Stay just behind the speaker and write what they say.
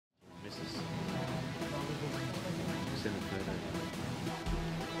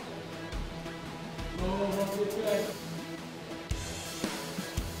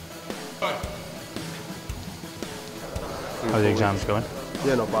How are the exams going?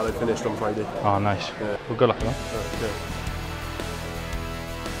 Yeah, not bad. I finished on Friday. Oh, nice. Yeah. Well, good luck with them. Yeah.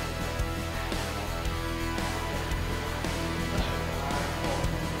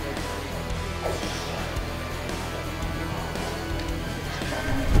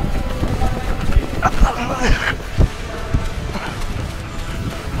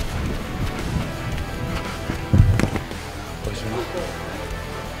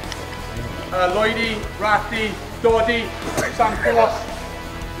 Lloydie, Ratty, Doddy, Santos,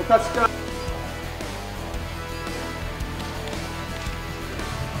 McCusker.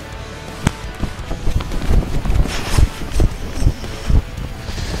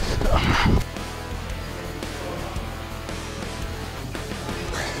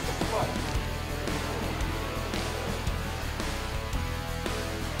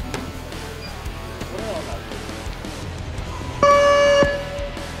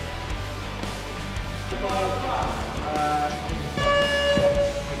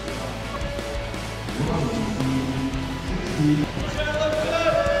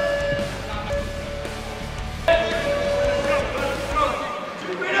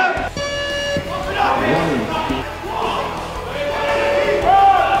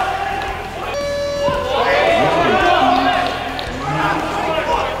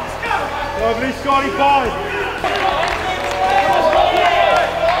 Lovely, Scotty, five.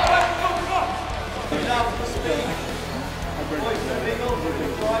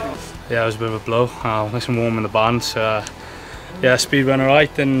 Yeah, it was a bit of a blow. Nice and warm in the barn, so yeah, speed went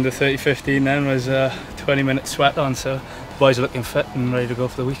alright, and the 30-15 then was 20-minute sweat on, so the boys are looking fit and ready to go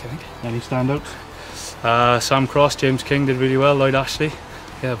for the week, I think. Any standouts? Sam Cross, James King did really well, Lloyd Ashley.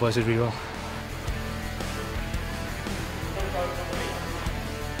 Yeah, the boys did really well.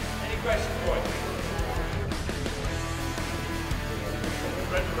 Any questions, boys?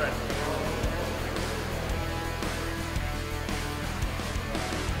 Red to red.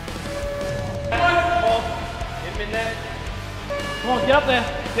 Come on, get up there.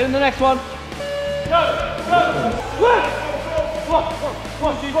 Get in the next one. Go! Work! Come on,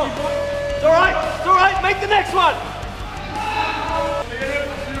 It's all right. Make the next one.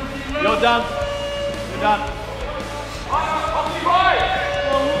 You're done. You're done.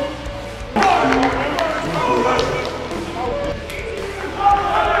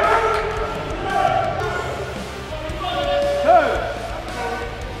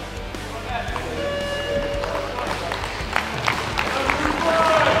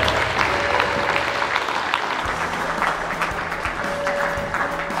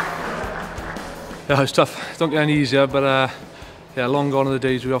 Yeah, it's tough. Don't get any easier, but yeah, long gone are the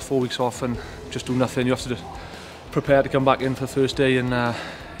days we have 4 weeks off and just do nothing. You have to just prepare to come back in for the first day, and yeah,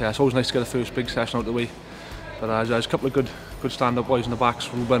 it's always nice to get the first big session out of the way. But there's a couple of good stand-up boys in the backs,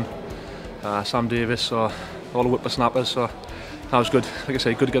 Ruben, Sam Davis, so all the whippersnappers. So that was good. Like I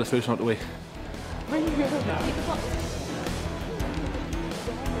say, good to get the first one out of the way.